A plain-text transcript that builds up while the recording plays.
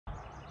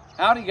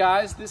Howdy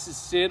guys, this is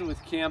Sid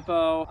with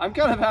Campo. I'm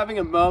kind of having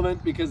a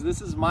moment because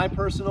this is my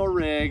personal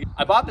rig.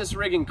 I bought this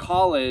rig in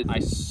college. I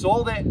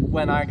sold it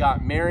when I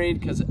got married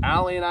because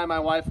Allie and I, my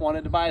wife,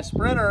 wanted to buy a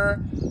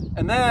Sprinter.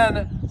 And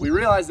then we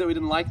realized that we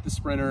didn't like the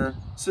Sprinter.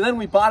 So then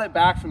we bought it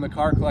back from the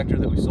car collector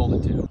that we sold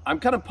it to. I'm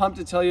kind of pumped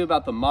to tell you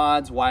about the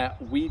mods, why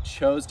we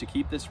chose to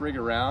keep this rig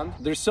around.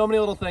 There's so many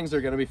little things that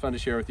are gonna be fun to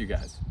share with you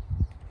guys.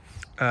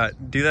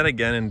 Do that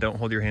again and don't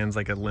hold your hands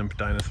like a limp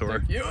dinosaur.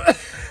 Thank you.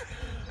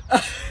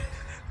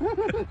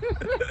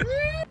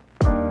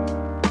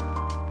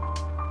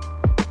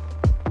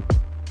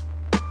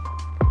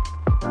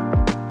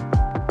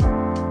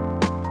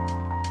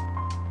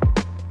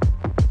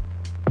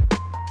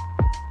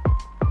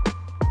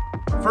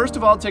 First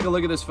of all, take a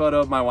look at this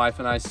photo of my wife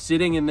and I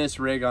sitting in this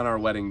rig on our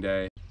wedding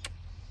day.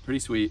 Pretty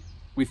sweet.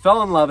 We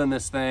fell in love in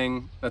this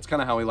thing. That's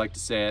kind of how we like to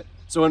say it.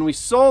 So when we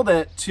sold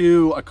it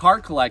to a car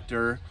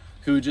collector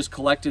who just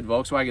collected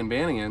Volkswagen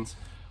Vanagons,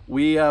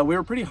 we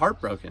were pretty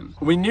heartbroken.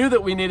 We knew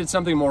that we needed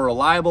something more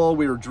reliable.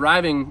 We were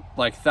driving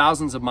like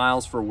thousands of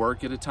miles for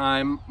work at a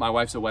time. My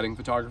wife's a wedding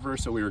photographer,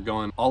 so we were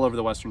going all over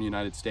the Western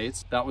United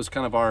States. That was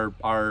kind of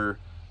our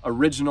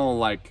original,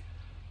 like,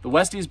 the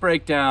Westies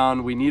break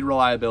down, we need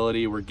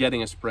reliability, we're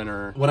getting a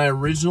Sprinter. When I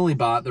originally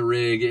bought the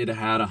rig, it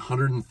had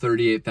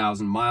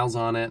 138,000 miles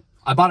on it.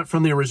 I bought it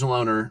from the original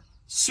owner.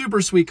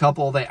 Super sweet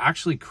couple. They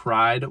actually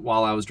cried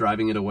while I was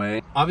driving it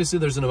away. Obviously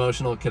there's an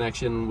emotional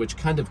connection which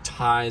kind of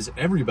ties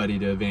everybody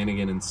to a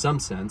Vanagon in some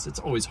sense. It's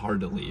always hard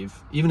to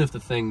leave, even if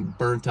the thing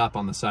burnt up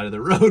on the side of the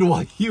road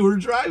while you were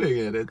driving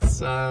it.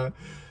 It's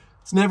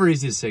never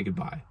easy to say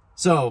goodbye.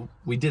 So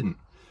we didn't.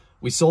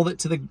 We sold it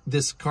to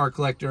this car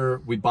collector.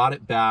 We bought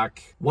it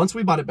back. Once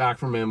we bought it back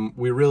from him,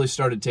 we really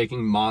started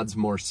taking mods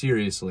more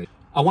seriously.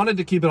 I wanted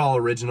to keep it all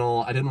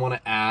original. I didn't want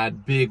to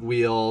add big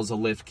wheels, a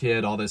lift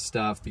kit, all this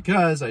stuff,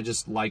 because I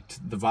just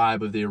liked the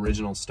vibe of the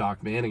original stock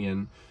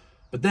Vanagon.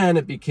 But then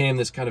it became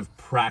this kind of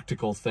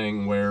practical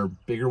thing where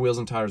bigger wheels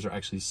and tires are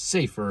actually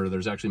safer.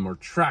 There's actually more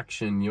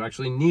traction. You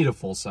actually need a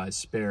full-size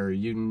spare.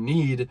 You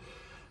need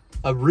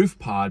a roof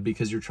pod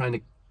because you're trying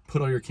to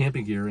put all your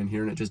camping gear in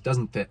here and it just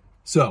doesn't fit.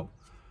 So,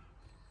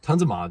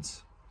 tons of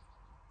mods.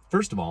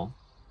 First of all,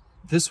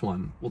 this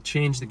one will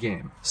change the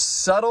game.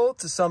 Subtle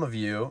to some of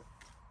you,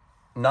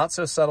 not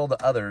so subtle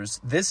to others.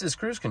 This is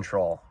cruise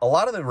control. A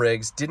lot of the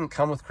rigs didn't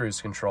come with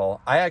cruise control.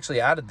 I actually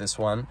added this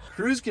one.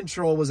 Cruise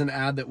control was an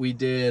ad that we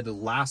did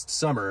last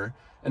summer,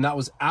 and that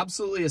was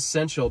absolutely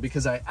essential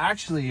because I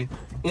actually,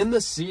 in the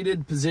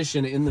seated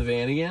position in the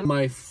Vanagon,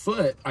 my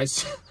foot,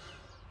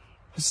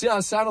 see, I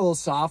sound a little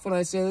soft when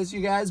I say this, you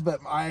guys, but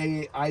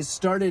I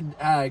started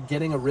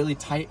getting a really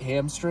tight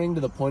hamstring to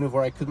the point of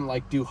where I couldn't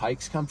like do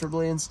hikes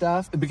comfortably and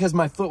stuff because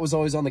my foot was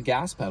always on the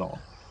gas pedal.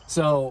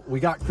 So we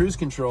got cruise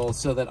control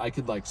so that I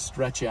could like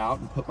stretch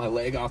out and put my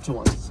leg off to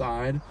one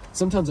side.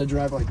 Sometimes I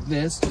drive like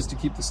this just to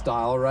keep the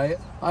style right.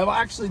 I've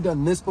actually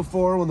done this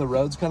before when the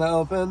road's kind of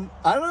open.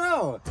 I don't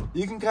know.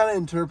 You can kind of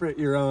interpret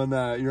your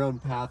own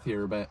path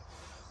here, but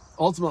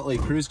ultimately,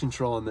 cruise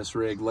control in this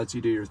rig lets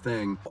you do your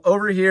thing.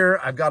 Over here,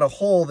 I've got a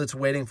hole that's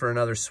waiting for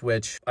another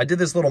switch. I did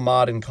this little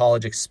mod in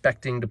college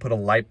expecting to put a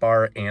light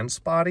bar and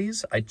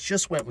spotties. I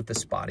just went with the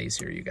spotties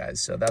here, you guys.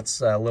 So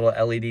that's little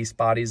LED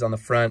spotties on the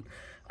front.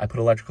 I put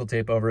electrical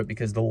tape over it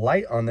because the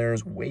light on there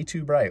is way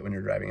too bright when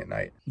you're driving at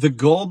night. The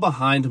goal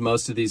behind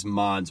most of these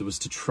mods was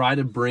to try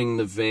to bring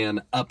the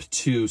van up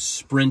to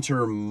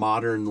Sprinter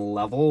modern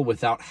level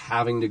without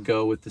having to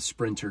go with the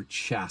Sprinter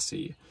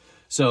chassis.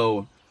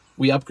 So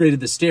we upgraded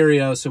the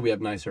stereo so we have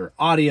nicer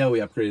audio. We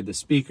upgraded the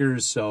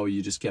speakers so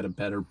you just get a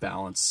better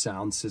balanced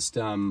sound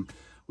system.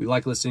 We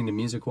like listening to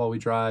music while we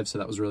drive, so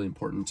that was really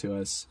important to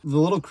us. The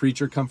little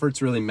creature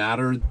comforts really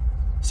mattered.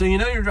 So you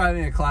know you're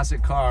driving a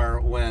classic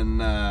car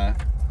when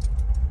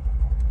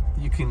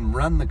you can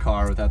run the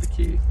car without the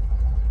key.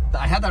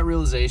 I had that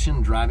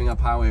realization driving up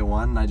Highway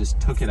 1 and I just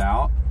took it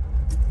out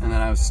and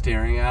then I was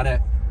staring at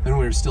it and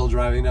we were still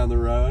driving down the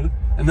road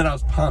and then I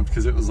was pumped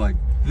because it was like,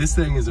 this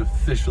thing is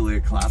officially a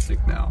classic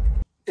now.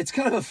 It's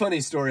kind of a funny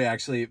story,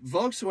 actually.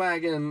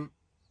 Volkswagen,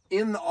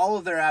 in all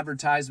of their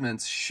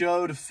advertisements,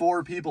 showed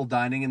 4 people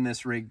dining in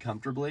this rig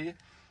comfortably.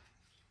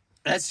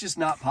 That's just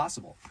not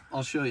possible.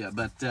 I'll show you,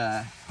 but,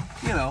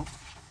 you know,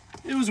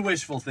 it was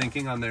wishful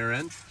thinking on their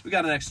end. We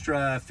got an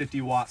extra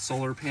 50-watt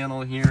solar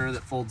panel here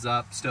that folds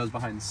up, stows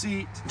behind the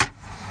seat,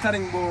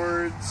 cutting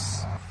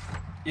boards.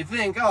 You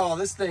think, oh,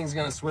 this thing's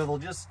gonna swivel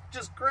just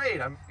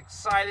great. I'm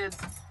excited.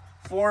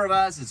 4 of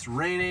us, it's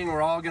raining,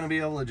 we're all gonna be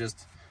able to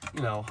just,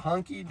 you know,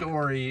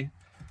 hunky-dory,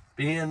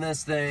 be in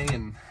this thing,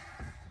 and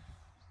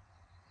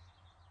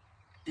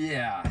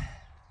yeah.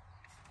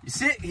 You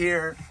sit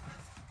here,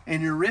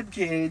 and your rib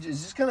cage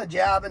is just kind of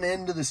jabbing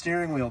into the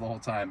steering wheel the whole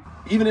time.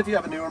 Even if you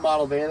have a newer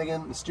model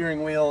Vanagon, the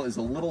steering wheel is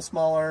a little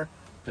smaller,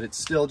 but it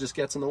still just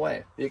gets in the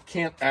way. It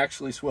can't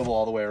actually swivel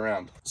all the way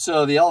around.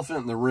 So the elephant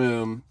in the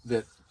room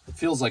that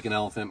feels like an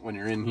elephant when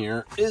you're in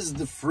here is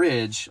the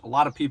fridge. A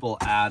lot of people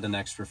add an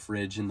extra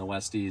fridge in the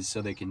Westies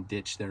so they can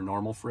ditch their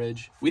normal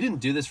fridge. We didn't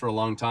do this for a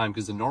long time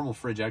because the normal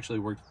fridge actually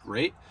worked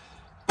great.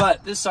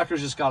 But this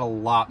sucker's just got a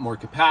lot more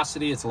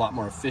capacity. It's a lot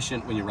more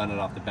efficient when you run it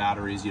off the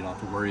batteries. You don't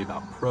have to worry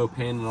about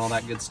propane and all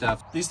that good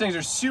stuff. These things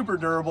are super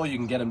durable. You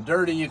can get them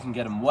dirty, you can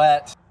get them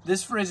wet.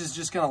 This fridge is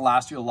just gonna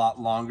last you a lot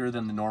longer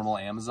than the normal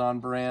Amazon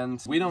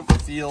brand. We don't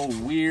feel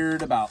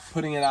weird about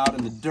putting it out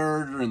in the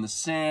dirt or in the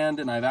sand,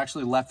 and I've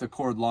actually left the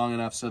cord long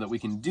enough so that we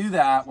can do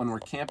that when we're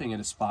camping at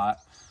a spot.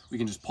 We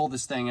can just pull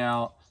this thing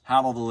out,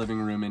 have all the living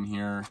room in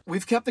here.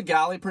 We've kept the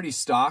galley pretty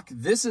stock.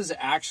 This is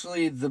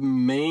actually the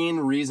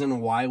main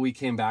reason why we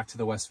came back to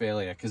the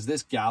Westfalia, because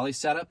this galley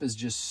setup is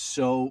just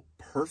so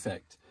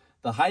perfect.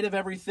 The height of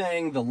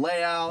everything, the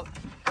layout,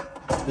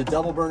 the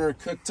double burner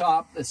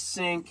cooktop, the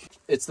sink.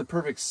 It's the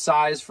perfect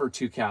size for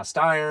 2 cast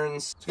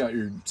irons. It's got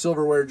your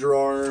silverware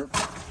drawer.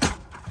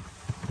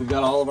 We've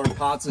got all of our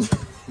pots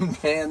and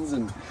pans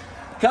and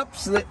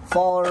cups that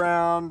fall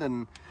around,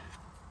 and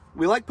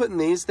we like putting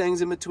these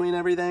things in between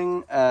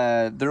everything.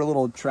 They're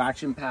little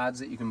traction pads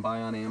that you can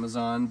buy on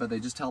Amazon, but they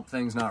just help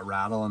things not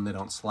rattle and they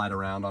don't slide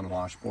around on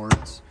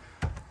washboards.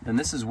 And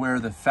this is where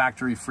the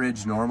factory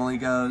fridge normally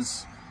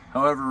goes.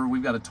 However,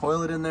 we've got a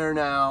toilet in there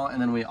now,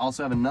 and then we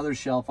also have another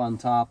shelf on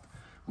top.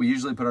 We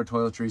usually put our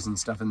toiletries and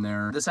stuff in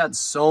there. This had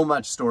so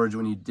much storage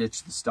when you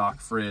ditch the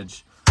stock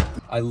fridge.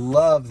 I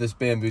love this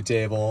bamboo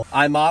table.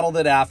 I modeled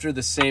it after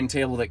the same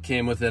table that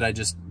came with it. I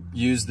just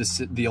used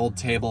the old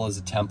table as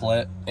a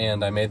template,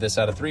 and I made this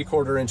out of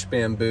 3/4 inch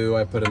bamboo.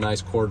 I put a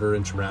nice 1/4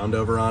 inch round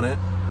over on it.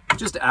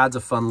 Just adds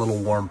a fun little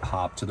warm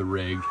pop to the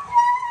rig.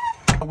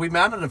 We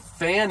mounted a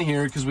fan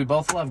here because we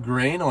both love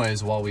gray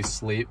noise while we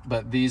sleep,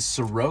 but these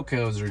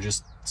Siroccos are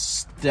just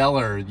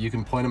stellar. You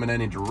can point them in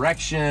any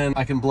direction.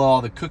 I can blow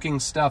all the cooking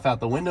stuff out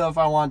the window if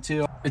I want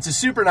to. It's a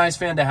super nice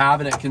fan to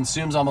have, and it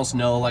consumes almost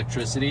no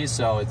electricity,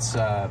 so it's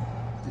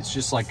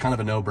just like kind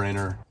of a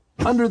no-brainer.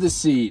 Under the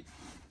seat,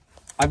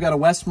 I've got a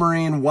West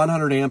Marine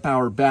 100 amp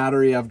hour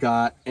battery. I've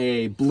got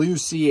a Blue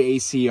Sea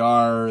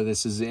ACR.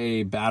 This is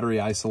a battery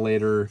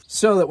isolator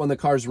so that when the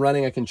car's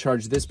running, I can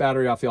charge this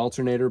battery off the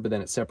alternator, but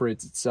then it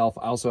separates itself.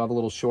 I also have a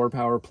little shore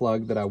power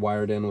plug that I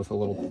wired in with a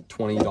little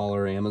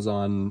 $20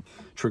 Amazon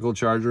trickle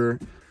charger.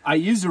 I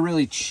used a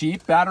really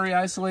cheap battery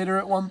isolator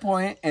at one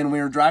point, and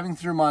we were driving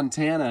through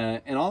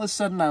Montana, and all of a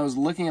sudden I was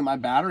looking at my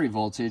battery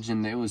voltage,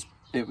 and it was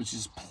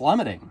just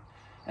plummeting.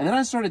 And then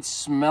I started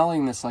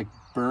smelling this like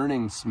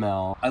burning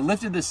smell. I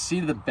lifted the seat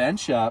of the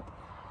bench up,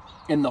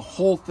 and the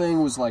whole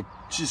thing was like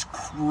just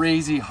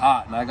crazy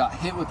hot, and I got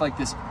hit with like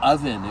this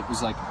oven. It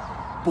was like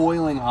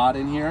boiling hot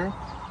in here.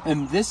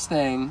 And this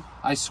thing,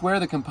 I swear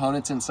the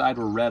components inside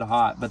were red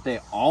hot, but they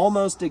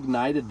almost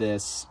ignited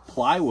this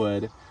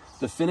plywood.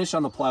 The finish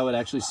on the plywood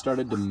actually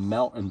started to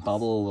melt and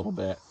bubble a little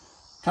bit.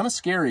 Kind of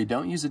scary.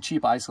 Don't use a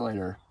cheap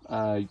isolator.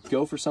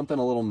 Go for something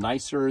a little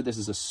nicer. This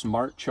is a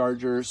smart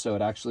charger, so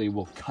it actually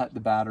will cut the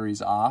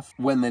batteries off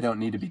when they don't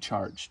need to be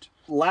charged.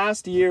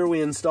 Last year,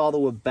 we installed a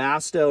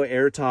Webasto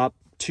Airtop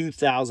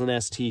 2000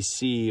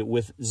 STC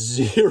with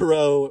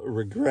 0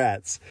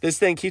 regrets. This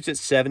thing keeps it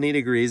 70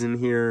 degrees in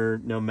here,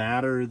 no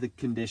matter the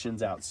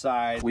conditions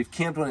outside. We've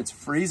camped when it's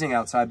freezing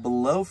outside,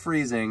 below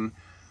freezing,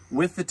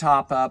 with the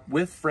top up,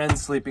 with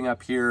friends sleeping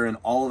up here, and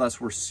all of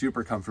us were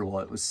super comfortable.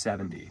 It was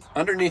 70.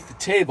 Underneath the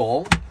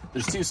table,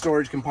 there's 2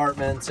 storage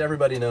compartments.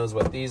 Everybody knows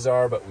what these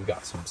are, but we've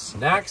got some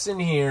snacks in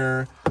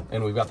here,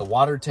 and we've got the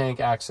water tank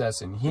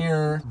access in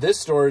here. This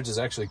storage is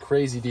actually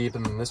crazy deep,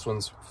 and then this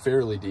one's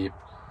fairly deep.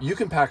 You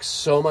can pack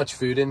so much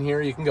food in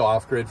here. You can go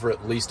off-grid for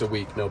at least a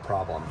week, no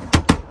problem.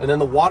 And then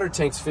the water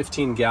tank's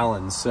 15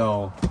 gallons,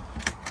 so,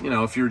 you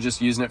know, if you're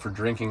just using it for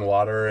drinking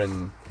water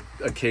and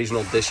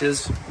occasional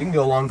dishes, you can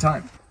go a long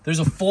time. There's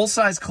a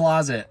full-size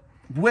closet,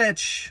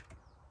 which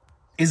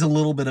is a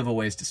little bit of a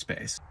waste of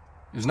space.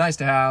 It was nice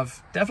to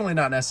have, definitely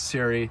not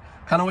necessary.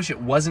 Kind of wish it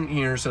wasn't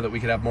here so that we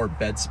could have more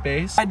bed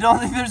space. I don't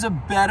think there's a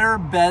better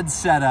bed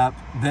setup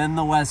than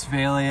the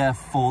Westfalia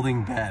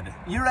folding bed.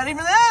 You ready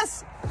for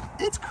this?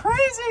 It's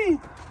crazy.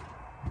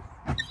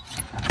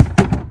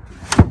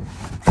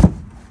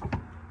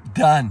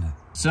 Done.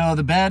 So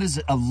the bed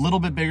is a little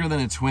bit bigger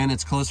than a twin.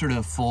 It's closer to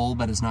a full,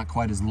 but it's not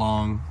quite as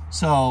long.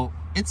 So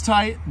it's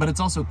tight, but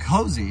it's also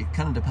cozy.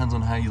 Kind of depends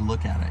on how you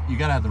look at it. You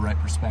gotta have the right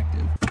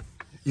perspective.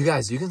 You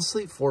guys, you can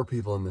sleep 4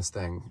 people in this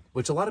thing,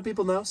 which a lot of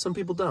people know, some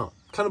people don't.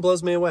 Kind of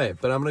blows me away,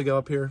 but I'm gonna go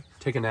up here,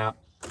 take a nap.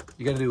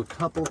 You gotta do a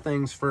couple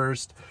things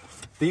first.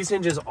 These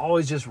hinges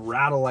always just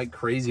rattle like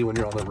crazy when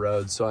you're on the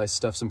road, so I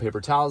stuff some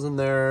paper towels in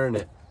there and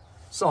it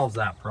solves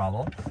that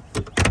problem.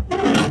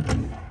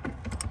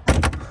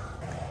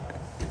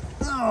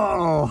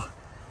 Oh.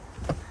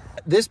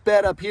 This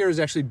bed up here is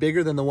actually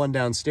bigger than the one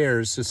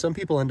downstairs, so some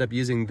people end up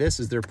using this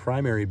as their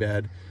primary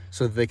bed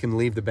so that they can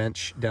leave the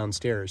bench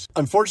downstairs.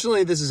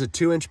 Unfortunately, this is a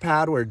 2-inch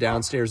pad where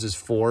downstairs is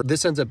 4.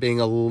 This ends up being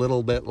a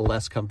little bit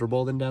less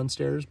comfortable than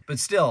downstairs, but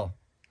still,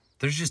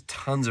 there's just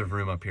tons of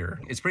room up here.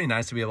 It's pretty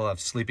nice to be able to have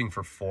sleeping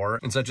for 4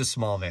 in such a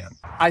small van.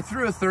 I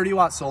threw a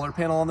 30-watt solar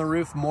panel on the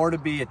roof, more to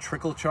be a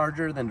trickle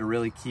charger than to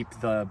really keep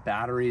the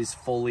batteries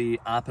fully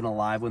up and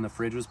alive when the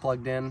fridge was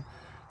plugged in.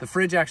 The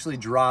fridge actually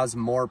draws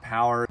more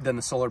power than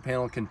the solar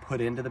panel can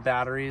put into the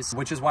batteries,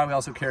 which is why we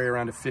also carry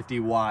around a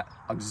 50-watt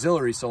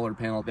auxiliary solar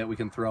panel that we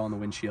can throw on the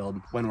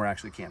windshield when we're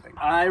actually camping.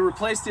 I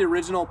replaced the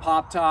original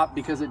pop top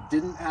because it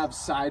didn't have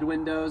side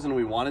windows and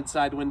we wanted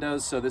side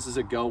windows, so this is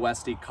a Go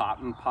Westy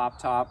cotton pop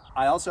top.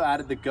 I also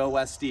added the Go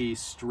Westy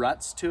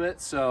struts to it,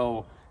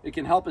 so it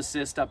can help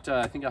assist up to,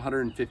 I think,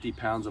 150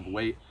 pounds of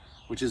weight,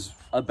 which is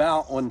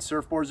about, when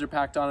surfboards are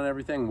packed on and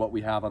everything, what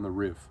we have on the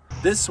roof.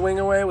 This swing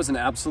away was an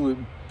absolute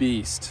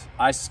beast.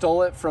 I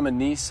stole it from a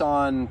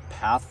Nissan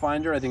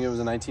Pathfinder. I think it was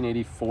a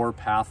 1984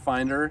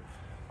 Pathfinder.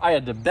 I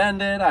had to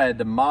bend it, I had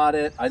to mod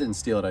it. I didn't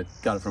steal it, I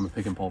got it from a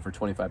pick and pull for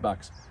 25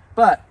 bucks.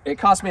 But it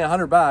cost me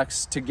 100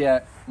 bucks to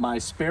get my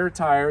spare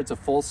tire. It's a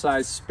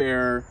full-size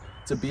spare.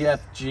 It's a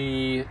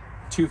BFG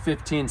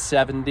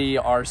 215/70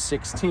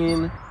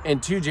 R16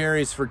 and 2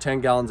 Jerry's for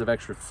 10 gallons of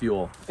extra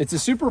fuel. It's a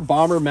super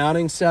bomber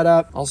mounting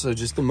setup. Also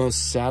just the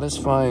most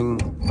satisfying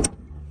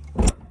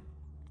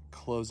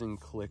closing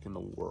click in the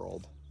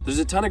world. There's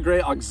a ton of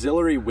great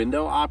auxiliary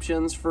window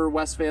options for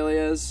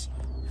Westfalias.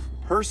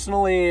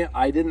 Personally,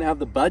 I didn't have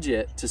the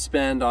budget to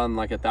spend on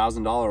like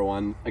 $1,000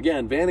 one.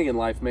 Again, Vanagon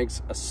Life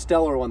makes a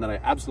stellar one that I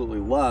absolutely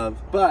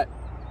love, but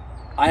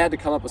I had to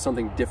come up with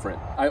something different.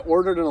 I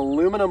ordered an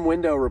aluminum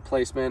window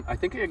replacement. I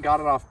think I got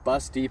it off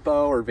Bus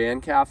Depot or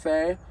Van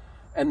Cafe.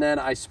 And then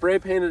I spray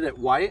painted it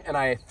white and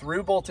I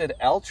through bolted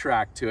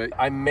L-track to it.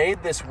 I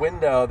made this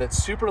window that's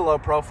super low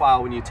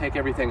profile when you take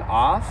everything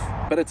off,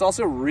 but it's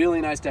also really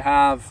nice to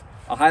have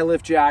a high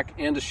lift jack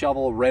and a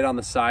shovel right on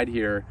the side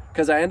here,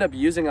 because I end up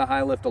using a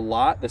high lift a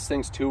lot. This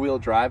thing's 2-wheel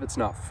drive, it's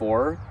not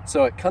 4,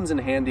 so it comes in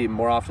handy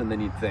more often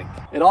than you'd think.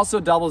 It also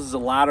doubles as a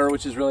ladder,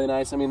 which is really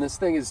nice. I mean, this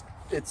thing is,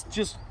 it's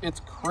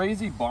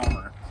crazy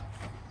bomber.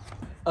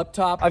 Up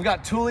top, I've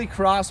got Thule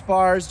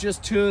crossbars,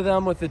 just 2 of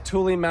them with the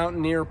Thule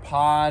Mountaineer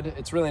pod.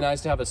 It's really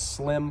nice to have a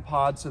slim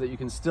pod so that you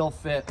can still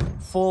fit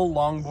full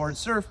longboard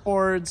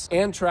surfboards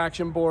and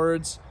traction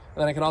boards.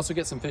 And then I can also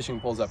get some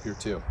fishing poles up here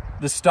too.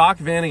 The stock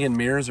Vanagon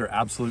mirrors are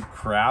absolute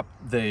crap.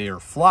 They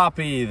are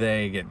floppy,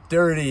 they get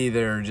dirty,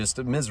 they're just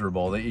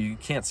miserable. You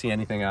can't see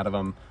anything out of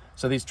them.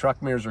 So these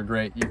truck mirrors are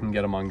great. You can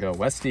get them on Go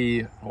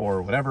Westy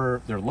or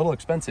whatever. They're a little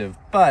expensive,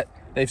 but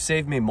they've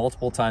saved me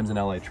multiple times in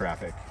LA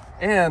traffic.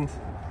 And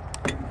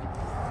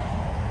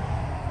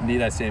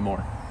need I say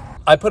more?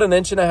 I put an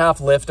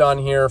 1.5-inch lift on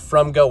here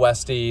from Go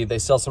Westy. They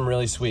sell some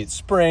really sweet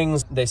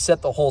springs. They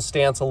set the whole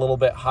stance a little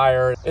bit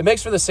higher. It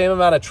makes for the same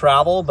amount of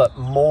travel, but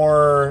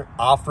more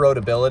off-road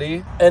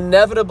ability.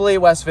 Inevitably,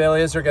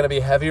 Westfalias are gonna be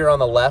heavier on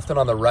the left than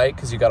on the right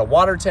because you've got a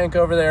water tank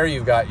over there,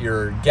 you've got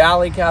your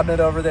galley cabinet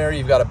over there,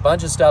 you've got a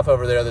bunch of stuff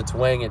over there that's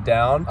weighing it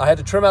down. I had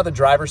to trim out the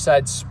driver's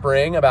side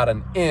spring about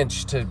 1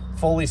 inch to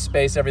fully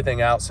space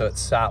everything out so it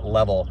sat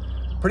level.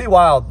 Pretty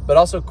wild, but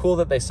also cool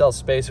that they sell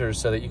spacers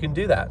so that you can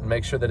do that and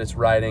make sure that it's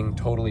riding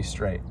totally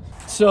straight.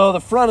 So the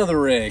front of the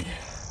rig,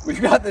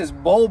 we've got this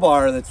bull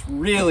bar that's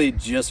really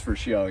just for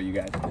show, you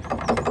guys.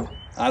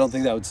 I don't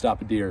think that would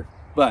stop a deer,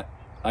 but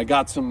I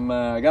got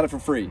it for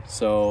free,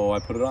 so I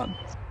put it on.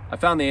 I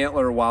found the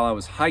antler while I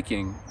was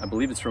hiking. I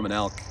believe it's from an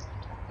elk.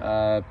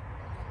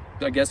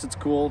 I guess it's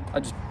cool. I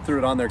just threw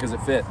it on there because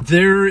it fit.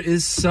 There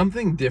is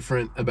something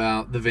different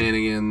about the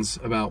Vanagons,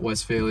 about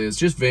Westfalias,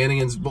 just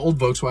Vanagons, old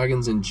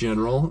Volkswagens in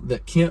general,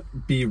 that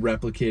can't be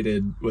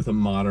replicated with a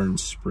modern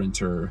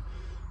Sprinter.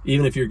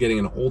 Even if you're getting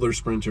an older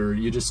Sprinter,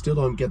 you just still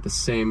don't get the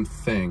same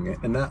thing.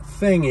 And that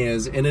thing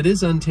is, and it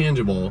is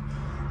untangible,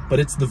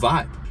 but it's the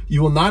vibe.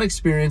 You will not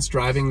experience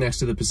driving next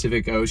to the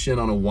Pacific Ocean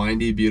on a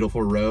windy,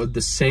 beautiful road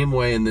the same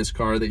way in this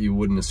car that you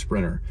would in a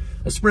Sprinter.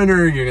 A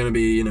Sprinter, you're gonna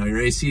be, you know, your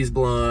AC's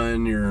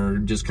blowing, you're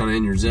just kind of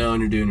in your zone,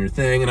 you're doing your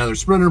thing. Another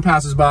Sprinter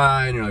passes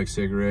by and you're like,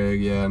 sick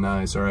rig, yeah,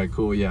 nice, all right,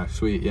 cool, yeah,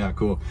 sweet, yeah,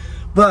 cool.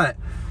 But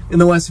in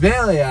the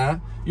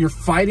Westfalia, you're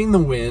fighting the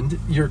wind,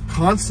 you're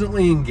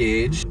constantly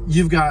engaged,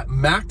 you've got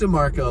Mac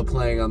DeMarco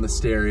playing on the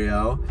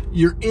stereo,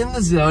 you're in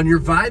the zone, you're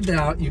vibed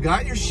out, you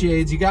got your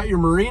shades, you got your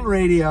marine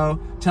radio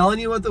telling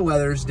you what the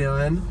weather's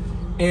doing,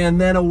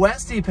 and then a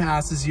Westy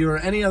passes you or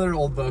any other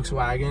old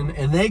Volkswagen,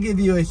 and they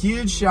give you a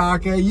huge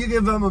shaka, you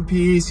give them a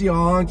piece, you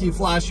honk, you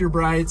flash your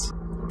brights.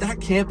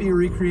 That can't be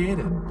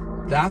recreated.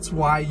 That's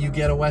why you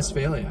get a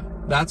Westfalia.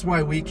 That's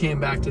why we came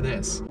back to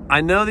this.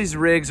 I know these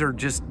rigs are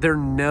they're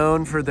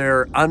known for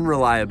their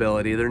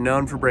unreliability. They're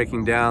known for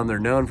breaking down. They're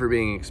known for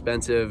being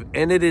expensive.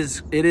 And it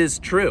is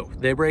true.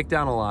 They break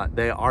down a lot.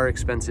 They are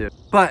expensive.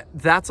 But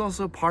that's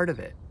also part of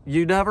it.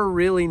 You never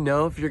really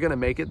know if you're gonna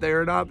make it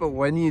there or not, but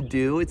when you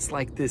do, it's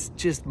like this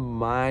just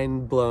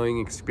mind-blowing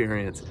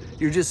experience.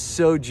 You're just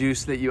so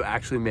juiced that you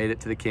actually made it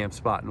to the camp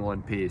spot in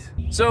one piece.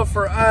 So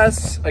for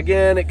us,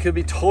 again, it could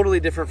be totally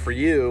different for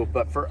you,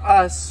 but for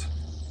us,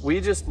 we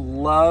just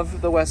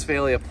love the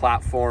Westfalia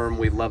platform.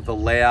 We love the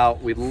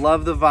layout. We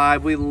love the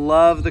vibe. We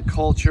love the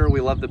culture.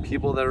 We love the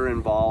people that are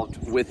involved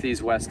with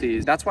these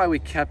Westies. That's why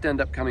we end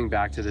up coming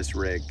back to this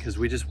rig, because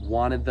we just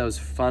wanted those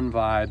fun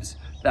vibes,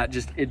 that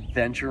just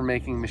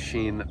adventure-making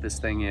machine that this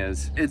thing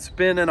is. It's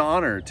been an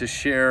honor to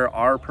share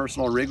our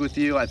personal rig with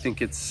you. I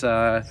think it's,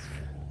 I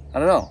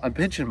don't know, I'm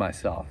pinching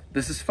myself.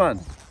 This is fun.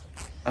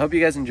 I hope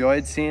you guys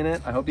enjoyed seeing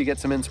it. I hope you get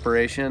some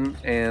inspiration,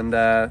 and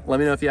let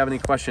me know if you have any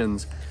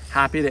questions.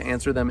 Happy to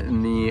answer them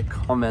in the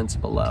comments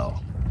below.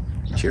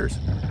 Cheers.